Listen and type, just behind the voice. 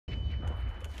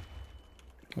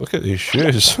Look at these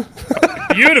shoes.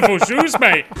 Beautiful shoes,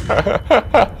 mate.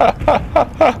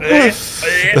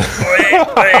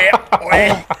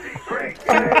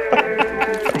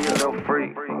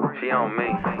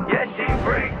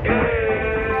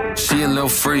 She a little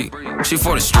freak. She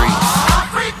for the streets.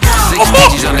 6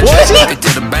 digits on the check, take it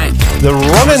to the bank. The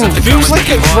running feels like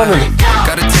it's running.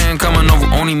 Got a 10 coming over,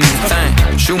 only me a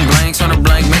thing. Shooting blanks on a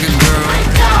blank, make a girl.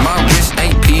 My wrist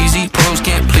ain't peasy, pros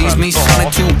can't please me.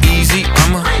 Sounding too easy,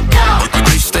 I'm a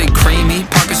stay creamy,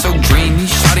 pocket so dreamy.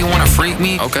 Shawty wanna freak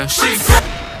me, okay.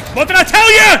 What did I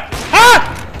tell you? Huh?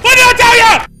 What did I tell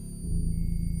you?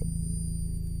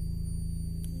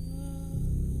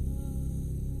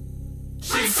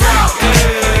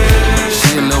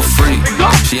 She a little freak.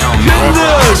 She on me.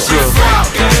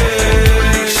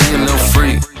 She a little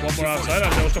freak. One more outside,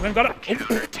 I'll stop him. Got it.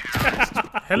 Oh.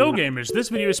 Hello gamers, this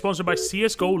video is sponsored by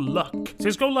CSGO Luck.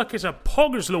 CSGO Luck is a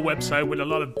poggers-low website with a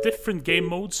lot of different game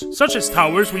modes, such as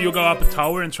towers, where you go up a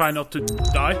tower and try not to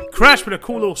die. Crash with a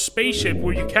cool little spaceship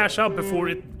where you cash out before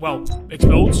it, well,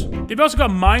 explodes. They've also got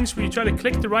mines where you try to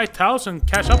click the right tiles and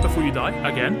cash out before you die,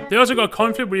 again. They also got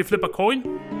coin flip where you flip a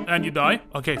coin and you die.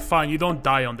 Okay, fine, you don't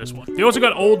die on this one. They also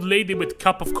got old lady with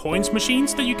cup of coins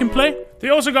machines that you can play. They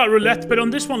also got roulette, but on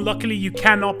this one, luckily, you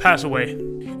cannot pass away.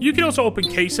 You can also open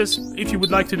cases if you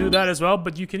would like to do that as well,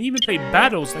 but you can even play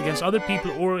battles against other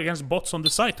people or against bots on the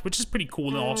site, which is pretty cool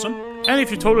and awesome. And if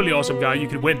you're totally awesome guy, you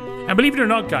could win. And believe it or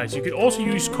not, guys, you could also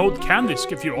use code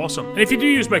CANDISC if you're awesome. And if you do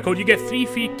use my code, you get three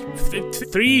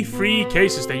free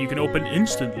cases that you can open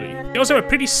instantly. They also have a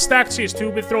pretty stacked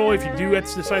CS2 withdrawal if you do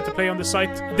decide to play on the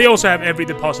site. They also have every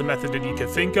deposit method that you can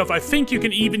think of. I think you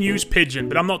can even use Pigeon,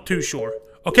 but I'm not too sure.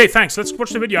 Okay, thanks. Let's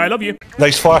watch the video. I love you.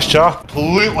 Nice flash, Char.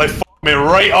 Completely f***ed me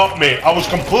right up, mate. I was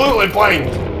completely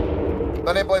blind.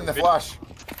 Don't blame the flash.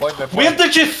 Blame the Where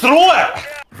did you throw it?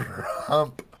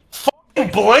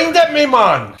 F***ing blinded me,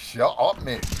 man. Shut up,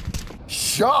 mate.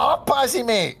 Shut up, Azzy,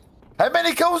 mate. How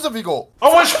many kills have you got? I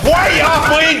was white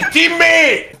halfway,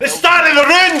 teammate. The start of the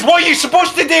round. What are you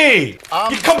supposed to do?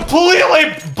 You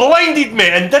completely blinded me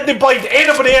and didn't blind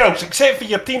anybody else except for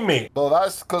your teammate. Well,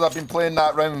 that's because I've been playing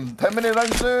that round. How many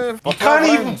rounds now? You can't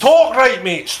even talk right,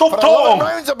 mate. Stop For talking.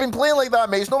 11 rounds I've been playing like that,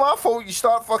 mate. It's not my fault you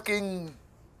start fucking...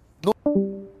 No.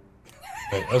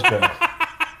 Right, that's better.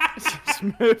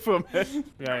 Smooth for me.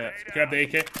 Yeah. Grab the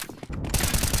AK.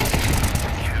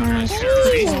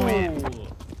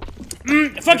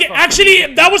 Fuck it.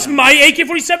 Actually, that was my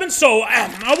AK-47, so I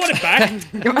want it back.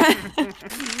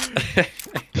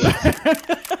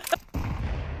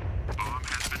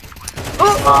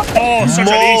 Oh, such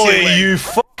an easy way. You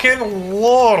fucking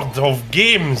lord of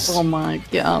games. Oh my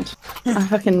god. I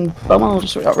fucking bumhole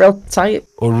just got real tight.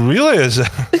 Oh, really? Is it?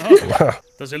 Oh.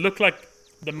 Does it look like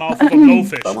the mouth of a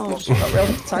blowfish? Bumhole just got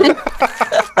real tight.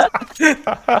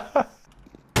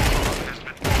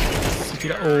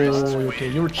 Oh, okay,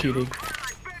 you were cheating.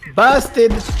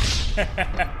 Busted!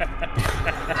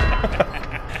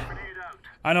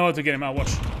 I know how to get him out, watch.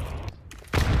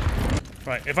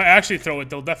 Right, if I actually throw it,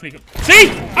 they'll definitely go. See?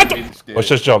 Let's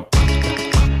just jump.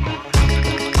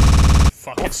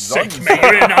 Fucking sick, mate.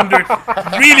 You're in under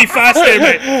really fast there,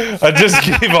 mate. I just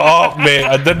gave it up, mate.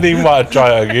 I didn't even want to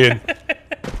try it again.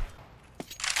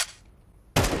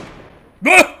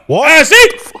 What?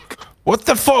 See? What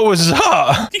the fuck was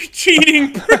that? You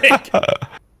cheating prick.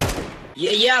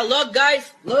 Yeah, look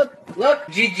guys, look,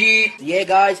 GG. Yeah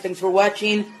guys, thanks for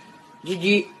watching.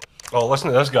 GG. Oh,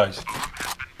 listen to this, guys.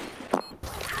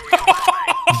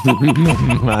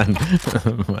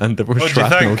 Man, there was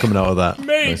shrapnel coming out of that.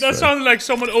 Mate, that sounded like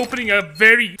someone opening a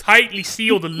very tightly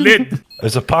sealed lid.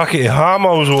 There's a packet of ham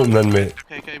I was opening, mate.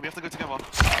 Okay, we have to go together.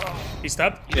 He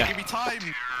stabbed? Yeah. Give me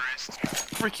time.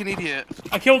 Freaking idiot.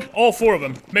 I killed all 4 of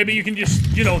them. Maybe you can just,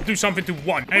 you know, do something to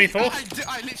one. Any thoughts?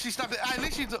 I literally stabbed it. I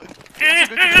literally...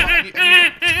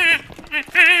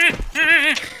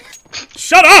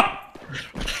 Shut up!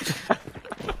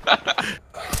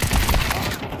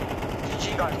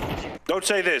 Don't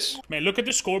say this. Mate, look at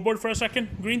the scoreboard for a second,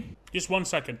 Green. Just 1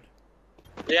 second.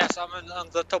 Yes, I'm on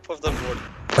the top of the board.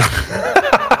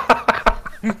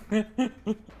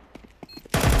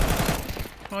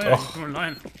 Oh yeah, you're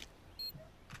lying.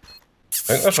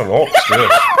 I think that's an ox,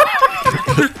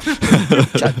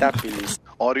 Shut up, please.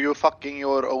 Are you fucking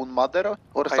your own mother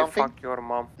or something? Fuck your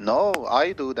mom. No,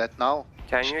 I do that now.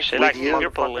 Can you like your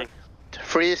pulling?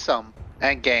 Threesome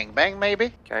and gangbang,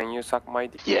 maybe? Can you suck my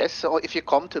dick? Yes, or if you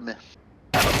come to me.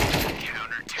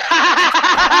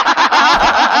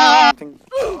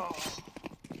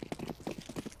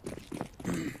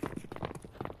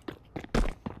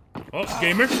 Oh,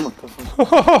 gamer!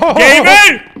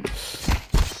 Gamer!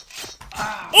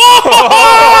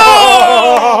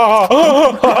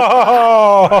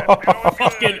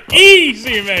 Fucking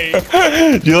easy, mate.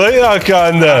 Do you like that,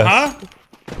 Candace?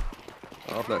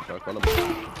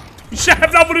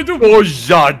 Jävlar vad du dog!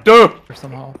 Ja, du!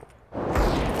 Somehow.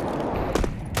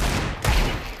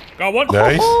 Got one.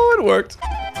 Nice. Oh, it worked.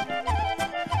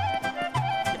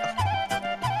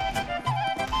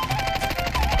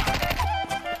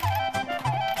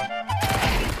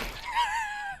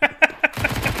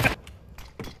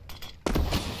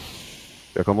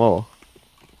 Jag kommer av.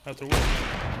 Jag tror det.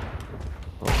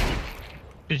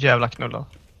 Du jävla knulla.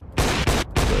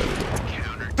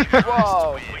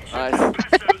 Wow. Nice.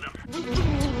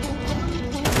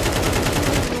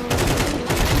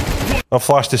 I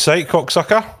flashed the sight,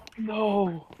 cocksucker.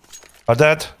 No. I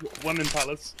did. One in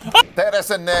palace.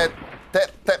 Tetanus and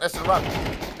tetanus and run.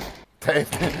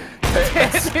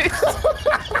 Tetanus.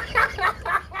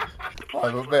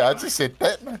 I just said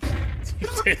tetanus. You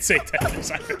did say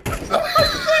tetanus.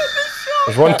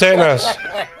 There's one tetanus.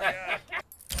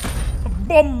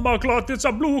 Bomberklart, it's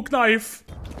a blue knife.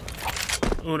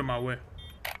 Out of my way.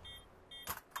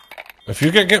 If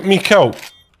you get me killed,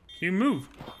 You move.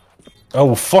 I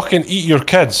will fucking eat your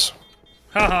kids.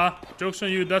 Haha, joke's on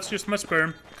you, that's just my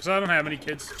sperm. Because I don't have any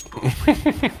kids.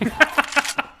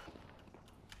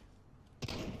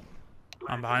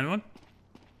 I'm behind one.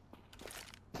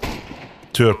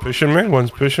 Two are pushing me,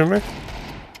 one's pushing me.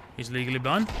 He's legally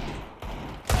blind.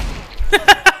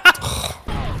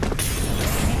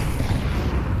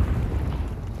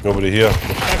 Nobody here.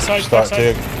 Backside, Start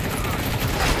backside.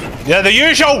 take. Yeah, the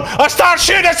usual! I start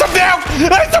shooting at something else!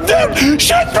 At something else!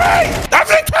 Shoot me!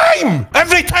 Every time!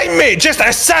 Every time, mate! Just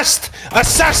assist!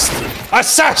 Assist!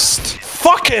 Assist!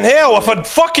 Fucking hell, if I'd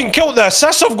fucking killed the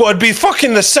assist I've got, I'd be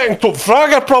fucking the second top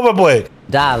fragger, probably.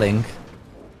 Darling.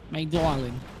 My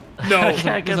darling. No.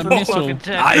 There's a missile.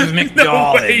 I'm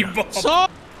No way, McDarling. Bob. So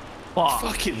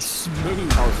Fucking smooth.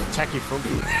 that was a tacky from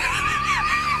you.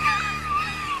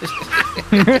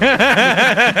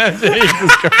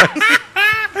 Jesus Christ.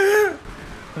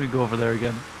 Let me go over there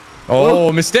again.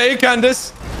 Oh, mistake,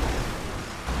 Candace.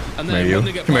 And Come then here, when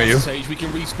you. they get Come here, past the you. stage, we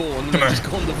can respawn and we just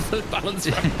go on the balance.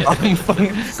 I'm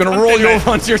fucking gonna roll you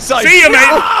over onto your side. See you,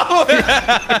 mate!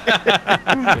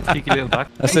 Cheeky little back.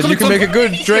 I said you can make a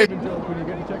good Drake.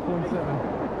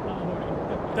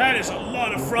 That is a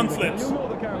lot of front flips.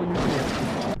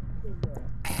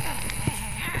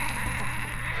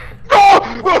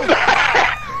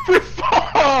 Fy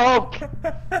fan!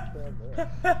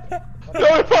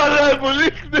 Jag är fan rädd på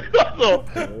riktigt alltså!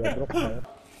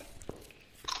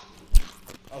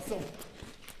 Alltså,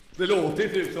 det låter ju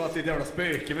typ som att det är ett jävla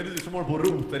spöke, men det är du som håller på och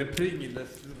rotar i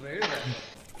Pringles-röven.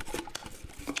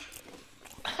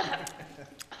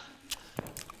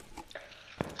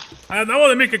 Där var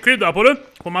det mycket krydda på det.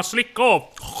 Får man slicka av.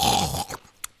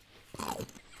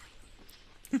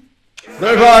 Det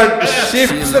är bara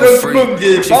chips runt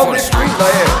mungipan i skilla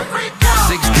er.